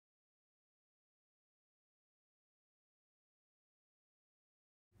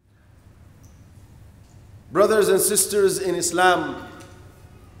Brothers and sisters in Islam,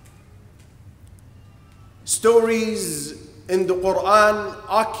 stories in the Quran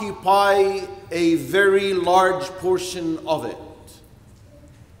occupy a very large portion of it.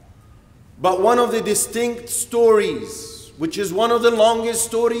 But one of the distinct stories, which is one of the longest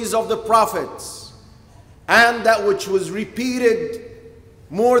stories of the prophets, and that which was repeated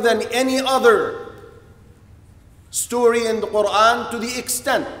more than any other story in the Quran, to the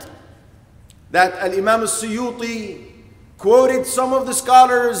extent that Al-Imam al-Suyuti quoted some of the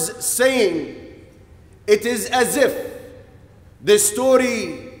scholars saying, it is as if the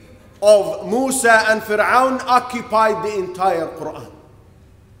story of Musa and Pharaoh occupied the entire Quran.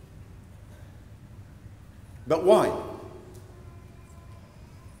 But why?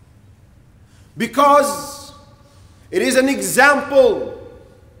 Because it is an example,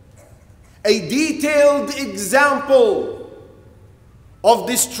 a detailed example of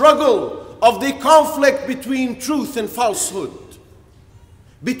the struggle, of the conflict between truth and falsehood,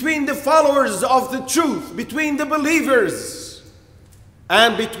 between the followers of the truth, between the believers,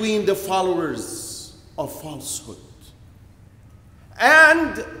 and between the followers of falsehood.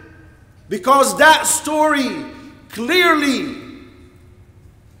 And because that story clearly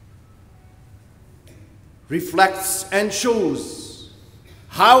reflects and shows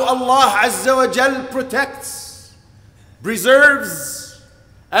how Allah Azza wa Jal protects, preserves,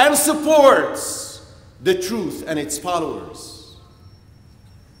 and supports the truth and its followers,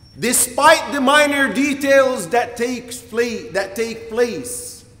 despite the minor details that take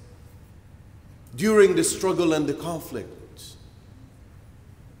place during the struggle and the conflict.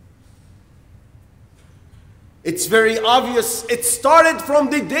 It's very obvious. It started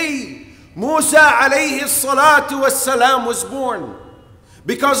from the day Musa alayhi salatu wassalam was born,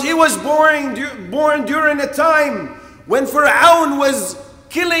 because he was born during a time when Pharaoh was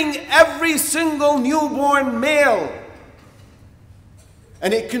killing every single newborn male.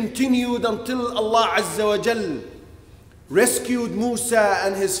 And it continued until Allah Azza wa Jal rescued Musa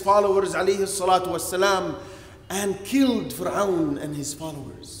and his followers alayhi salatu wassalam and killed Pharaoh and his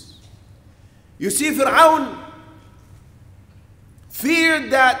followers. You see, Pharaoh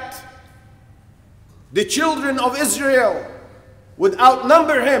feared that the children of Israel would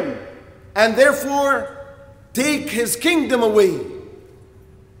outnumber him and therefore take his kingdom away.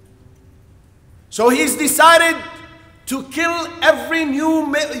 So he's decided to kill every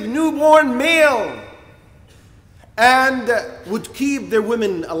newborn male and would keep their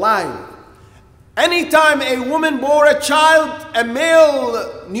women alive. Anytime a woman bore a child, a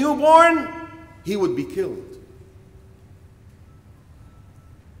male newborn, he would be killed.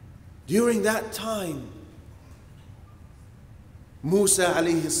 During that time, Musa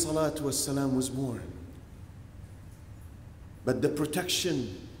alayhi salatu wassalam was born. But the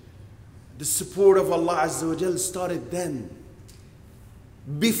protection, the support of Allah Azza wa Jal started then.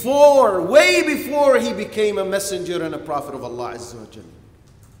 Way before he became a messenger and a prophet of Allah Azza wa Jal.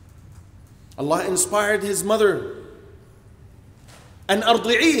 Allah inspired his mother, and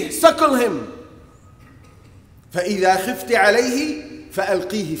أرضعيه, suckle him. فإذا خفت عليه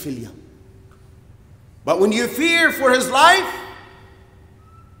فألقيه في اليم. But when you fear for his life,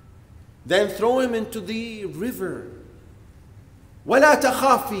 then throw him into the river. ولا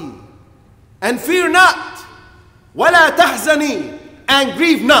تخافي, and fear not. ولا تحزني, and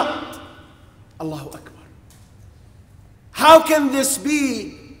grieve not. Allahu Akbar. How can this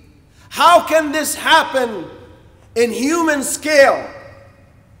be? How can this happen in human scale?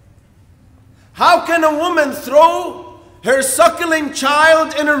 How can a woman throw her suckling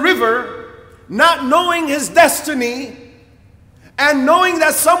child in a river, not knowing his destiny, and knowing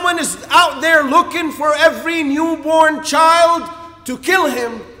that someone is out there looking for every newborn child to kill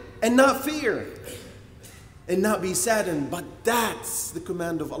him, and not fear and not be saddened? But that's the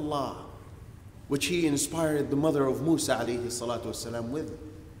command of Allah, which he inspired the mother of Musa alayhi salatu wasalam with.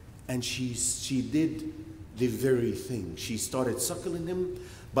 And she did the very thing. She started suckling him,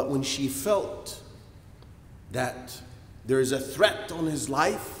 but when she felt that there is a threat on his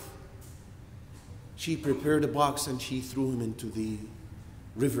life, she prepared a box and she threw him into the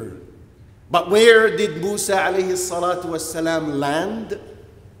river. But where did Musa alayhi salatu wasalam land?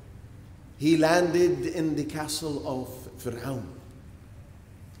 He landed in the castle of Pharaoh.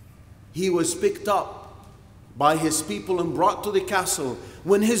 He was picked up by his people and brought to the castle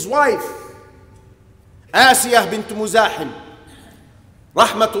when his wife, Asiyah bint Muzahim,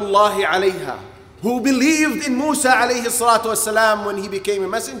 rahmatullahi alayha, who believed in Musa alayhi salatu wasalam when he became a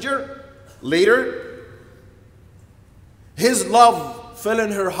messenger, later, his love fell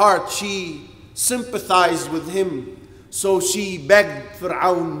in her heart. She sympathized with him. So she begged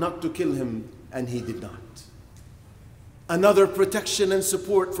Pharaoh not to kill him, and he did not. Another protection and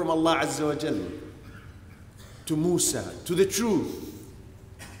support from Allah Azza wa Jal to Musa, to the truth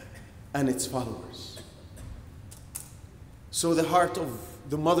and its followers. So the heart of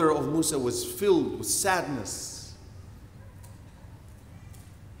the mother of Musa was filled with sadness.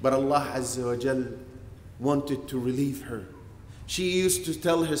 But Allah Azza wa Jal wanted to relieve her. She used to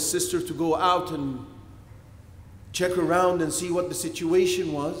tell her sister to go out and check around and see what the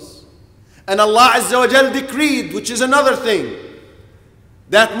situation was. And Allah Azza wa Jal decreed, which is another thing,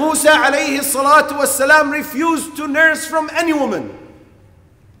 that Musa alayhi salatu wassalam refused to nurse from any woman.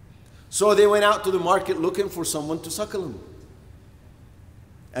 So they went out to the market looking for someone to suckle him.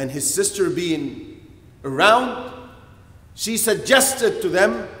 And his sister being around, she suggested to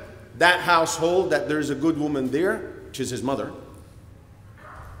them, that household, that there's a good woman there, which is his mother.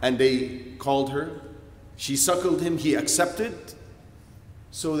 And they called her. She suckled him, he accepted.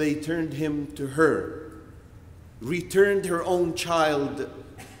 So they turned him to her, returned her own child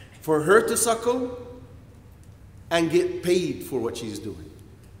for her to suckle and get paid for what she's doing.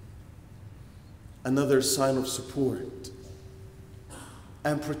 Another sign of support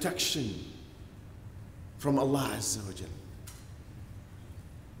and protection from Allah Azza wa Jal.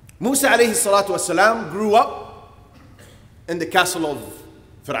 Musa alayhi salatu wasalam grew up in the castle of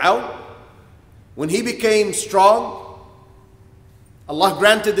Pharaoh. When he became strong, Allah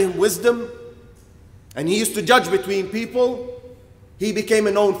granted him wisdom and he used to judge between people. He became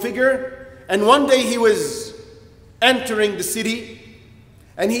a known figure, and one day he was entering the city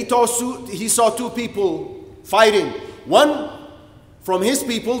and he saw two people fighting. One from his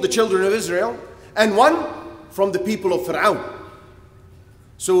people, the children of Israel, and one from the people of Pharaoh.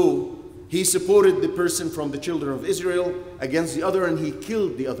 So he supported the person from the children of Israel against the other, and he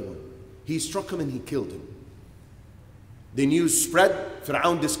killed the other one. He struck him and he killed him. The news spread.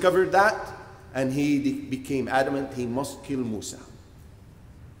 Pharaoh discovered that, and he became adamant he must kill Musa.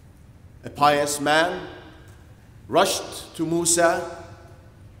 A pious man rushed to Musa,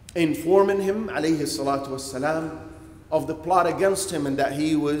 informing him, alayhi salatu wassalam, of the plot against him and that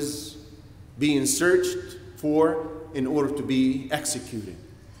he was being searched for in order to be executed.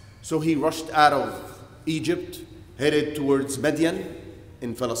 So he rushed out of Egypt, headed towards Midian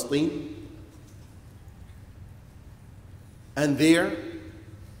in Palestine. And there,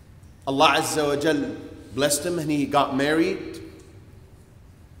 Allah Azza wa Jal blessed him and he got married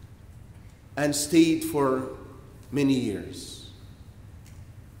and stayed for many years.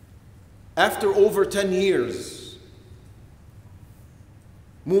 After over 10 years,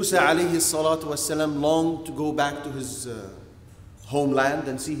 Musa alayhi salatu wasalam longed to go back to his homeland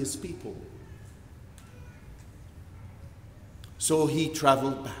and see his people. So he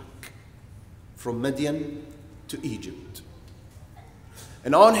traveled back from Midian to Egypt.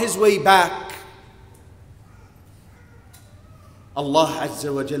 And on his way back, Allah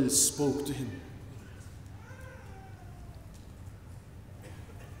Azza wa Jal spoke to him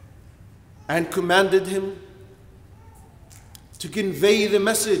and commanded him to convey the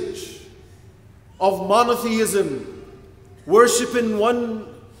message of monotheism, worshiping one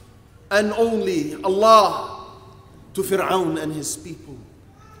and only Allah, to Pharaoh and his people.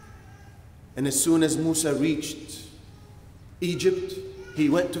 And as soon as Musa reached Egypt, he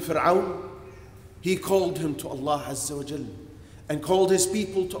went to Pharaoh. He called him to Allah Azza wa Jal and called his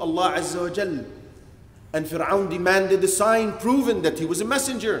people to Allah Azza wa Jal. And Pharaoh demanded a sign proving that he was a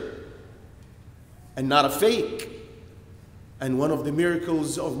messenger and not a fake. And one of the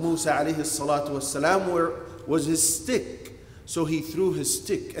miracles of Musa alayhi salatu wasalam was his stick. So he threw his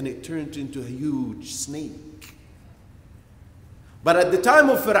stick and it turned into a huge snake. But at the time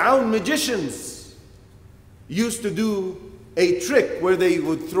of Pharaoh, magicians used to do a trick where they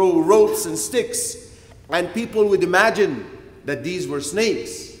would throw ropes and sticks and people would imagine that these were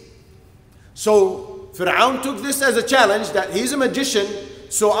snakes. So Pharaoh took this as a challenge, that he's a magician,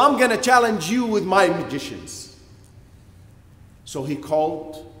 so I'm going to challenge you with my magicians. So he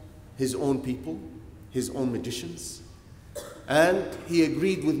called his own people, his own magicians, and he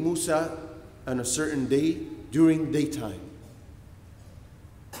agreed with Musa on a certain day during daytime.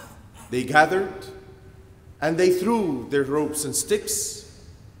 They gathered and they threw their ropes and sticks,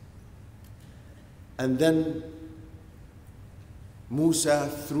 and then Musa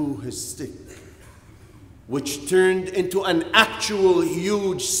threw his stick, which turned into an actual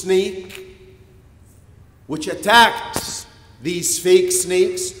huge snake, which attacked these fake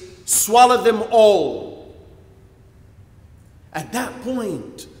snakes, swallowed them all. At that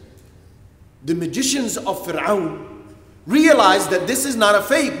point, the magicians of Pharaoh realized that this is not a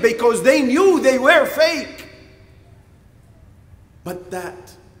fake, because they knew they were fake. But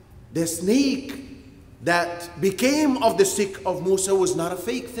that the snake that became of the sick of Musa was not a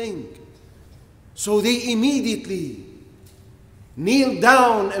fake thing. So they immediately kneeled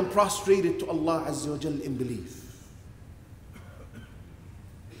down and prostrated to Allah Azza wa Jal in belief.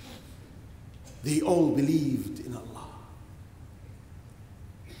 They all believed in Allah.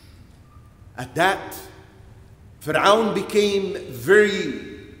 At that, Pharaoh became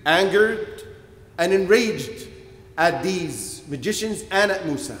very angered and enraged at these magicians and at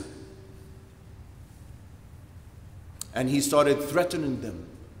Musa. And he started threatening them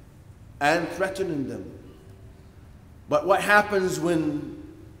and threatening them. But what happens when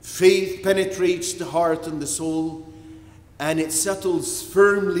faith penetrates the heart and the soul and it settles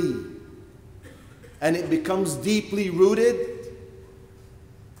firmly and it becomes deeply rooted?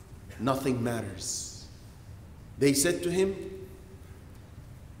 Nothing matters. They said to him,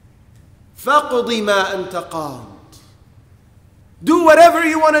 فَقْضِ مَا أَنْتَ قَاضٍ. Do whatever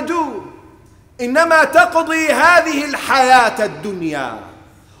you want to do. إِنَّمَا تَقْضِي هَذِهِ الْحَيَاةَ الدُّنْيَا.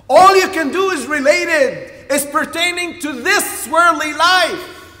 All you can do is related, is pertaining to this worldly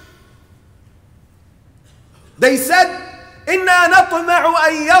life. They said, إِنَّا نَطْمَعُ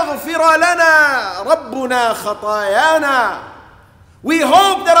أَن يَغْفِرَ لَنَا رَبُّنَا خَطَايَانَا. We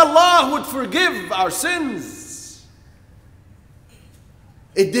hope that Allah would forgive our sins.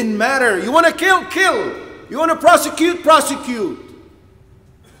 It didn't matter. You want to kill, kill. You want to prosecute, prosecute.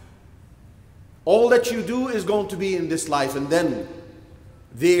 All that you do is going to be in this life, and then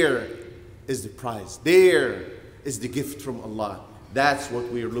there is the prize. There is the gift from Allah. That's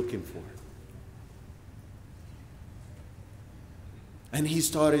what we are looking for. And he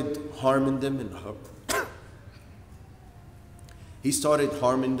started harming them and he started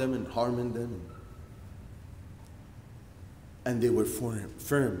harming them and harming them. And they were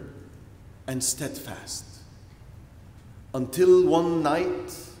firm and steadfast. Until one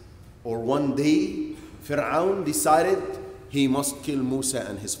night or one day, Pharaoh decided he must kill Musa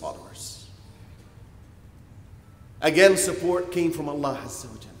and his followers. Again, support came from Allah Azza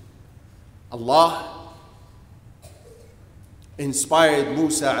wa Jal. Allah inspired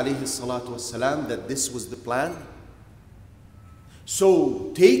Musa alayhi salatu wasalam that this was the plan.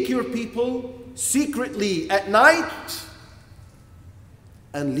 So take your people secretly at night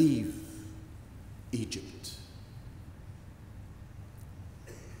and leave Egypt.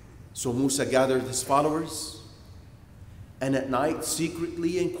 So Musa gathered his followers, and at night,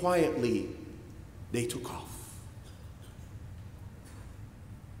 secretly and quietly, they took off.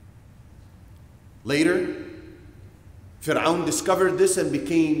 Later, Pharaoh discovered this and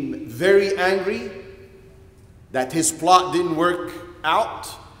became very angry that his plot didn't work out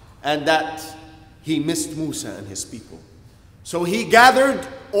and that he missed Musa and his people. So he gathered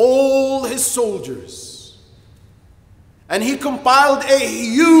all his soldiers and he compiled a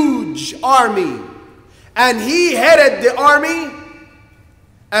huge army, and he headed the army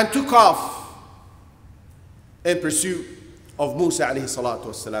and took off in pursuit of Musa alayhi salatu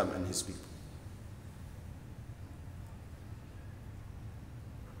wasalam and his people.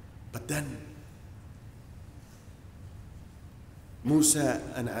 But then Musa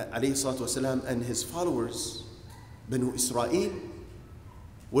and alayhi salatu wasalam and his followers, Banu Israel,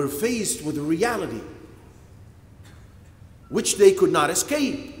 were faced with a reality which they could not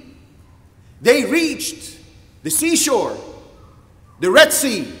escape. They reached the seashore, the Red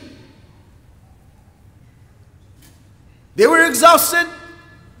Sea. They were exhausted,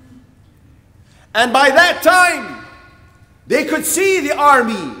 and by that time they could see the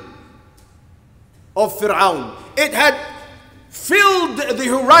army of Pharaoh. It had filled the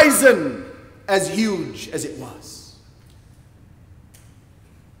horizon as huge as it was.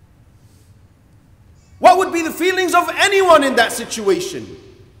 What would be the feelings of anyone in that situation?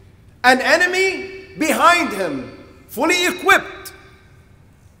 An enemy behind him, fully equipped,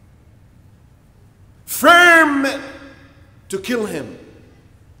 firm to kill him,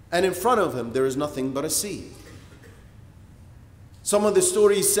 and in front of him there is nothing but a sea. Some of the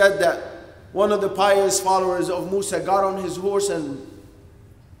stories said that one of the pious followers of Musa got on his horse and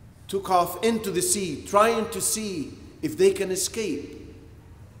took off into the sea, trying to see if they can escape,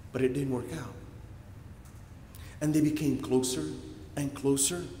 but it didn't work out. And they became closer and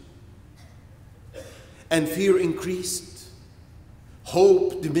closer, and fear increased,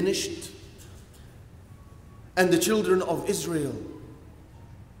 hope diminished, and the children of Israel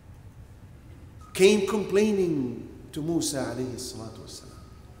came complaining to Musa alayhi salatu wasalam.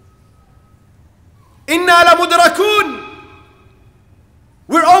 Inna la mudrakun.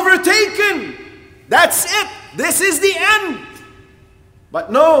 We're overtaken. That's it. This is the end.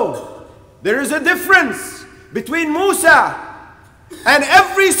 But no, there is a difference between Musa And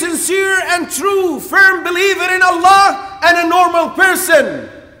every sincere and true, firm believer in Allah and a normal person,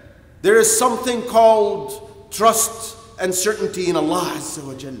 there is something called trust and certainty in Allah Azza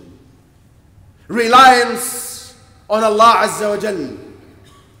wa Jal. Reliance on Allah Azza wa Jal.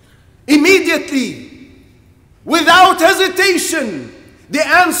 Immediately, without hesitation, the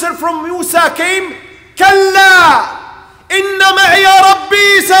answer from Musa came, Kalla, inna ma'iya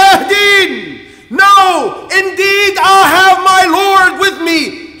rabbi sayahdeen. No, indeed I have my Lord with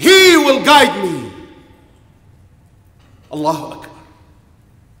me. He will guide me. Allahu Akbar.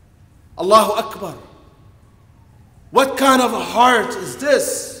 Allahu Akbar. What kind of a heart is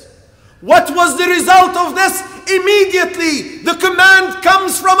this? What was the result of this? Immediately the command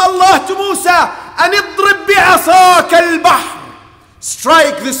comes from Allah to Musa, An idrib bi'asaka al-bahr.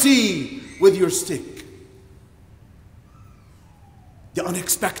 Strike the sea with your stick. The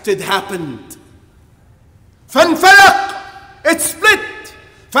unexpected happened. فانفلق, it split.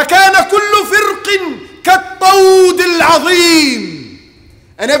 فكان كل فرق كالطود العظيم.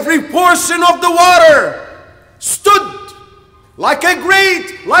 And every portion of the water stood like a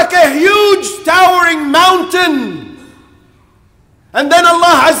huge towering mountain. And then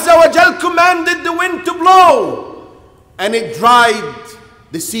Allah Azza wa Jal commanded the wind to blow, and it dried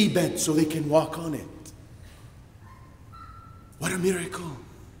the seabed so they can walk on it. What a miracle.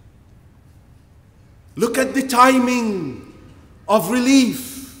 Look at the timing of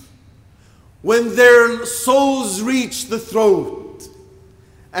relief. When their souls reached the throat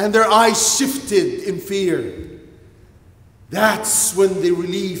and their eyes shifted in fear, that's when the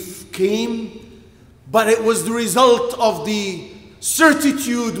relief came. But it was the result of the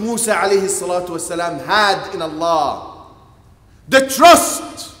certitude Musa alayhi salatu wasalam had in Allah. The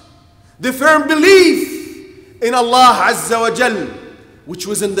trust, the firm belief in Allah Azza wa Jal, which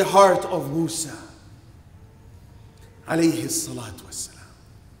was in the heart of Musa alayhi salatu wasalam.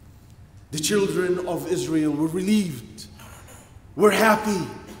 The children of Israel were relieved, were happy.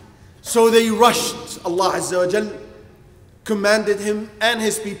 So they rushed. Allah Azza wa Jal commanded him and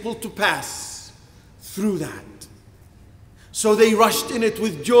his people to pass through that. So they rushed in it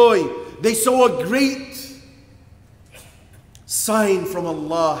with joy. They saw a great sign from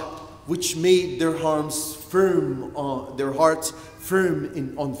Allah which made their hearts firm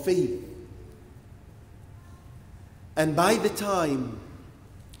on faith. And by the time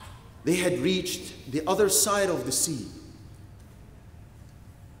they had reached the other side of the sea,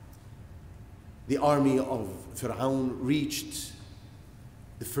 the army of Pharaoh reached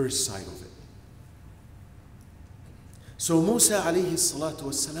the first side of it. So Musa alayhi salatu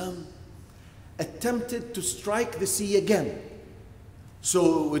wasalam attempted to strike the sea again,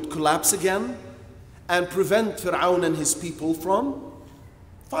 so it would collapse again and prevent Pharaoh and his people from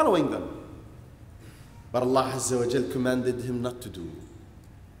following them. But Allah Azza wa Jal commanded him not to do.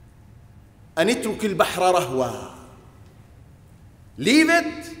 أن اترك البحر رهوا. Leave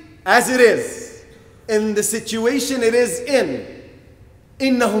it as it is, in the situation it is in.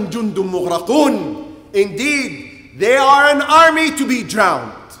 إنهم جند مغرقون. Indeed, they are an army to be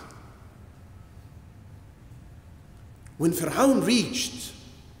drowned. When Pharaoh reached,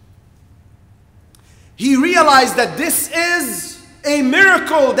 he realized that this is a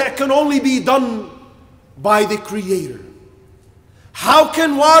miracle that can only be done by the Creator. How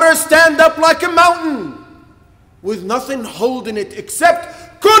can water stand up like a mountain with nothing holding it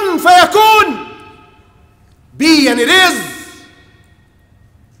except kun fayakun? Be, and it is.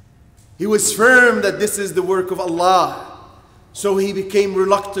 He was firm that this is the work of Allah. So he became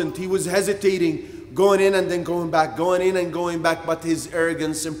reluctant. He was hesitating, going in and then going back, going in and going back. But his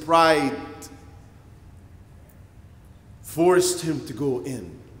arrogance and pride forced him to go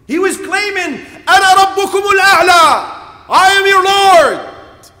in. He was claiming, Ana Rabbukumul A'la. I am your Lord.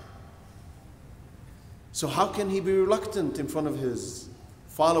 So how can he be reluctant in front of his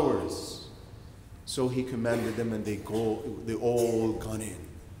followers? So he commanded them, and they all gone in.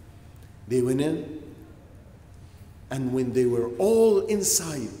 They went in, and when they were all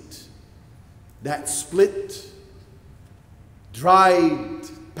inside that split, dried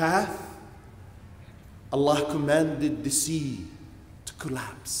path, Allah commanded the sea to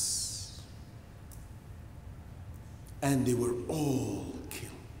collapse. And they were all killed.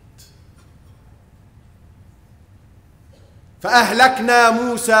 فأهلكنا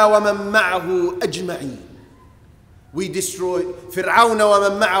موسى ومن معه أجمعين. We destroyed فرعون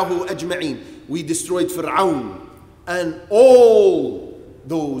ومن معه أجمعين. We destroyed Pharaoh and all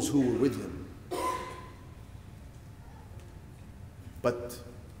those who were with him. But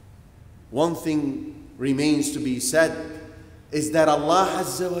one thing remains to be said, is that Allah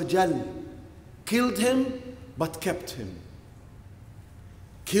Azza wa Jal killed him but kept him.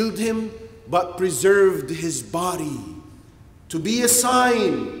 killed him, but preserved his body to be a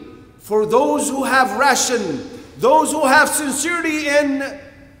sign for those who have ration, those who have sincerity in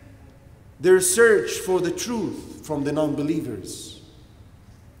their search for the truth from the non-believers.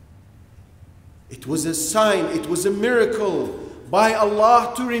 It was a sign, it was a miracle by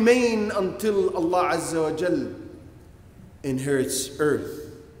Allah to remain until Allah Azza wa Jal inherits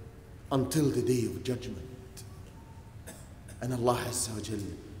earth until the day of judgment. And Allah Azza wa Jal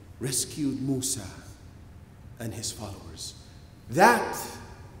rescued Musa and his followers. That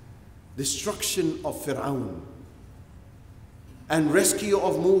destruction of Pharaoh and rescue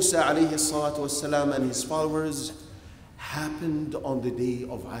of Musa alayhi salatu wasalam and his followers happened on the day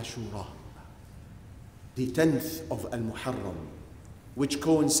of Ashura, the 10th of Al-Muharram, which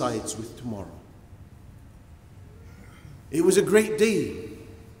coincides with tomorrow. It was a great day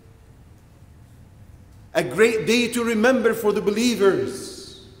to remember for the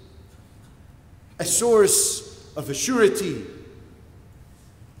believers, a source of a surety,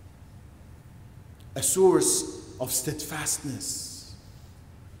 a source of steadfastness.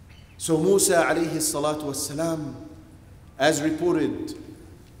 So Musa alayhi salatu wassalam, as reported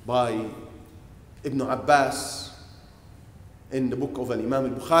by Ibn Abbas in the book of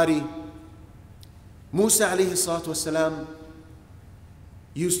Imam al-Bukhari, Musa alayhi salatu wassalam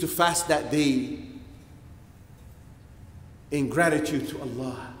used to fast that day in gratitude to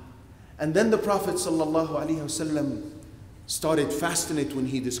Allah. And then the Prophet sallallahu alayhi wasallam started fasting it when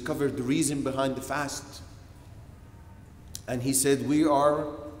he discovered the reason behind the fast. And he said, we are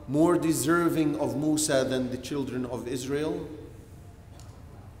more deserving of Musa than the children of Israel.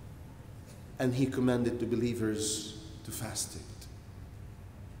 And he commanded the believers to fast it.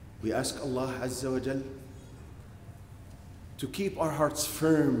 We ask Allah Azza wa Jal to keep our hearts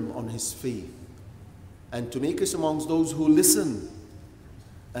firm on His faith and to make us amongst those who listen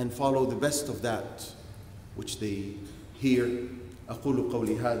and follow the best of that which they hear. أقول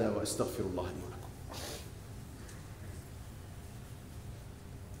قولي هذا وأستغفر الله لي ولكم.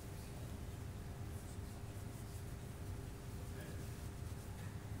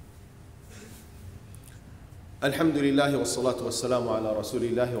 الحمد لله والصلاة والسلام على رسول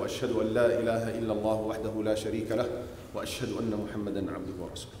الله وأشهد أن لا إله إلا الله وحده لا شريك له وأشهد أن محمدا عبده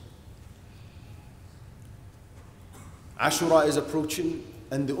ورسوله. Ashura is approaching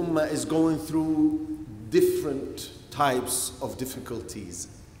and the Ummah is going through different types of difficulties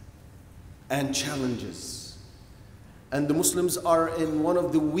and challenges. And the Muslims are in one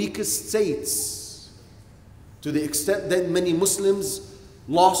of the weakest states, to the extent that many Muslims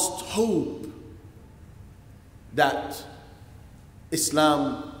lost hope that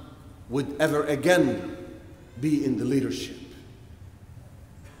Islam would ever again be in the leadership.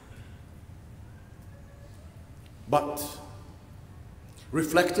 But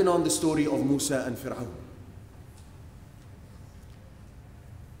reflecting on the story of Musa and Pharaoh,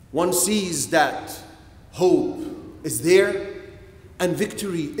 one sees that hope is there and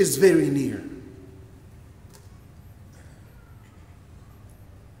victory is very near.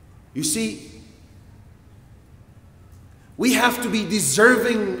 You see, we have to be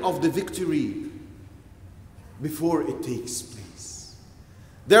deserving of the victory before it takes place.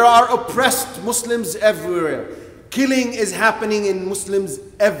 There are oppressed Muslims everywhere. Killing is happening in Muslims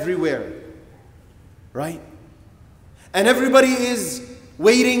everywhere, right? And everybody is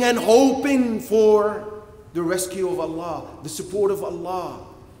waiting and hoping for the rescue of Allah, the support of Allah.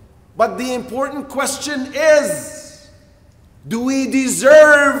 But the important question is, do we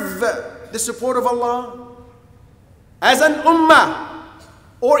deserve the support of Allah? As an ummah,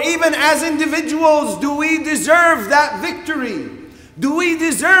 or even as individuals, do we deserve that victory? Do we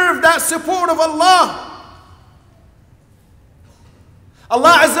deserve that support of Allah?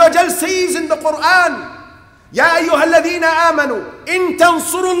 Allah Azza wa Jal says in the Quran, يا أيها الذين آمنوا إن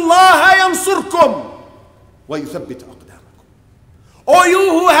تنصروا الله ينصركم ويثبت أقدامكم. O you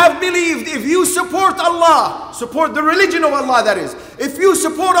who have believed, if you support Allah, support the religion of Allah, that is, if you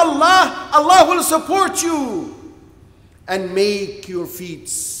support Allah, Allah will support you and make your feet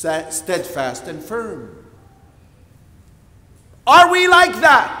steadfast and firm. Are we like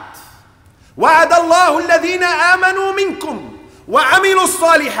that? وعد الله الذين آمنوا منكم وعملوا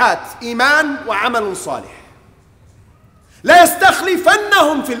الصالحات إيمان وعمل صالح لا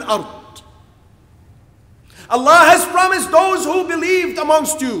يستخلفنهم في الأرض. Allah has promised those who believed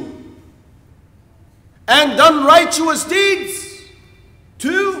amongst you and done righteous deeds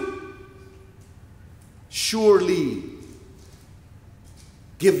to surely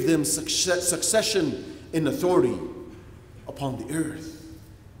give them succession in authority upon the earth.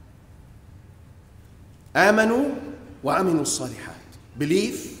 آمنوا وعملوا الصالحات.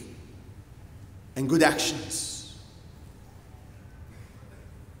 belief, and good actions.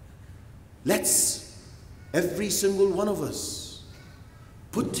 Let's, every single one of us,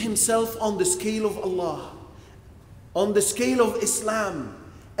 put himself on the scale of Allah, on the scale of Islam,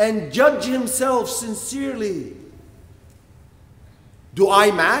 and judge himself sincerely. Do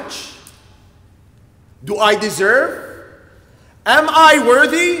I match? Do I deserve? Am I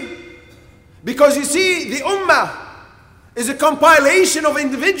worthy? Because you see, the ummah is a compilation of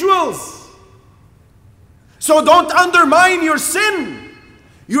individuals. So don't undermine your sin.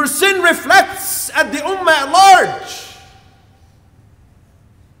 Your sin reflects at the ummah at large.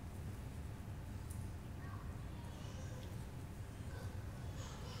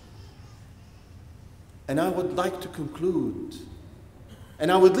 And I would like to conclude,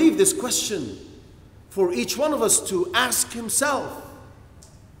 and I would leave this question for each one of us to ask himself.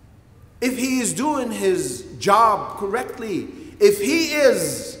 If he is doing his job correctly, if he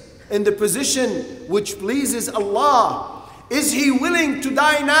is in the position which pleases Allah, is he willing to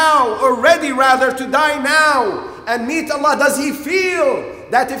die now, or ready rather to die now and meet Allah? Does he feel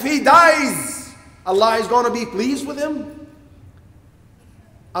that if he dies, Allah is going to be pleased with him?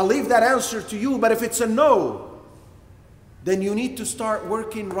 I'll leave that answer to you, but if it's a no, then you need to start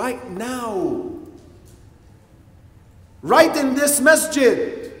working right now. Right in this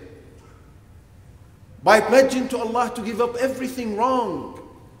masjid, by pledging to Allah to give up everything wrong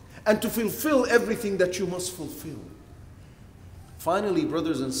and to fulfill everything that you must fulfill. Finally,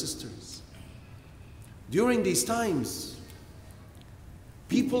 brothers and sisters, during these times,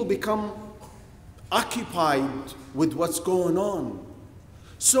 people become occupied with what's going on.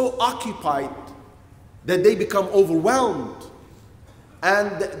 So occupied that they become overwhelmed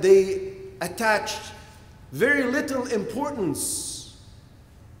and they attach very little importance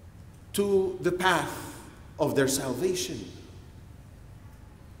to the path of their salvation,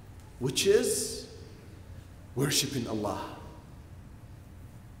 which is worshiping Allah,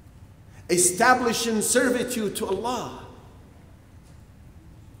 establishing servitude to Allah.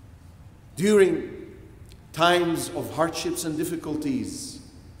 During times of hardships and difficulties,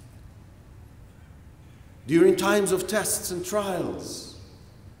 during times of tests and trials,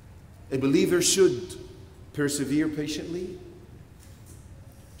 a believer should persevere patiently,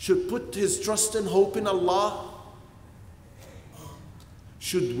 should put his trust and hope in Allah,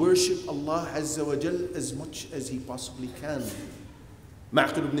 should worship Allah Azza wa Jal as much as he possibly can.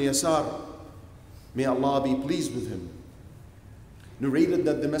 Ma'qil ibn Yasar, may Allah be pleased with him, narrated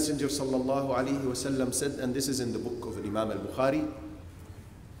that the Messenger sallallahu alaihi wasallam said, and this is in the book of Imam al-Bukhari,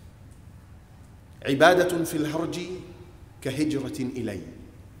 عبادة في الحرج كهجرة إلي.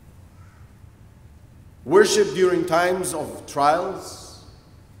 Worship during times of trials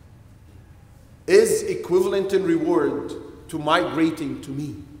is equivalent in reward to migrating to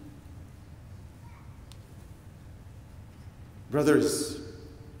me. Brothers,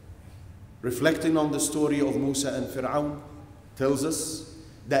 reflecting on the story of Musa and Pharaoh tells us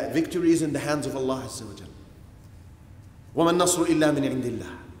that victory is in the hands of Allah Azza wa Jal. وَمَا النَّصْرُ إِلَّا مِنْ عِنْدِ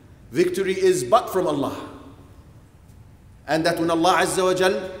اللَّهِ. Victory is but from Allah. And that when Allah Azza wa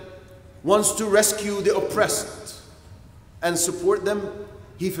Jal wants to rescue the oppressed and support them,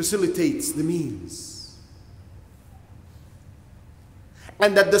 He facilitates the means.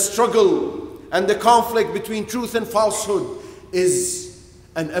 And that the struggle and the conflict between truth and falsehood is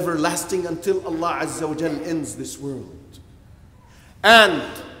an everlasting until Allah Azza wa Jal ends this world. And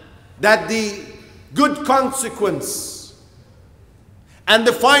that the good consequence and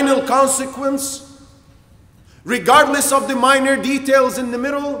the final consequence, regardless of the minor details in the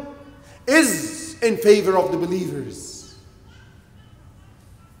middle, is in favor of the believers.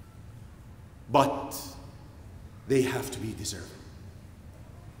 But they have to be deserving.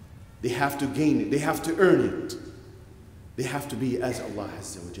 They have to gain it. They have to earn it. They have to be as Allah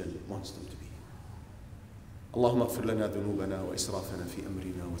Azza wa Jalla wants them to be. اللهم اغفر لنا ذنوبنا وإسرافنا في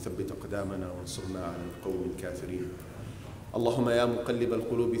أمرنا وثبت أقدامنا وانصرنا على القوم الكافرين. اللهم يا مقلب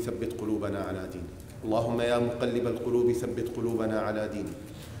القلوب ثبت قلوبنا على دينك. اللهم يا مقلب القلوب ثبت قلوبنا على دينك.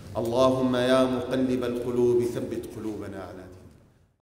 اللهم يا مقلب القلوب ثبت قلوبنا على دينك.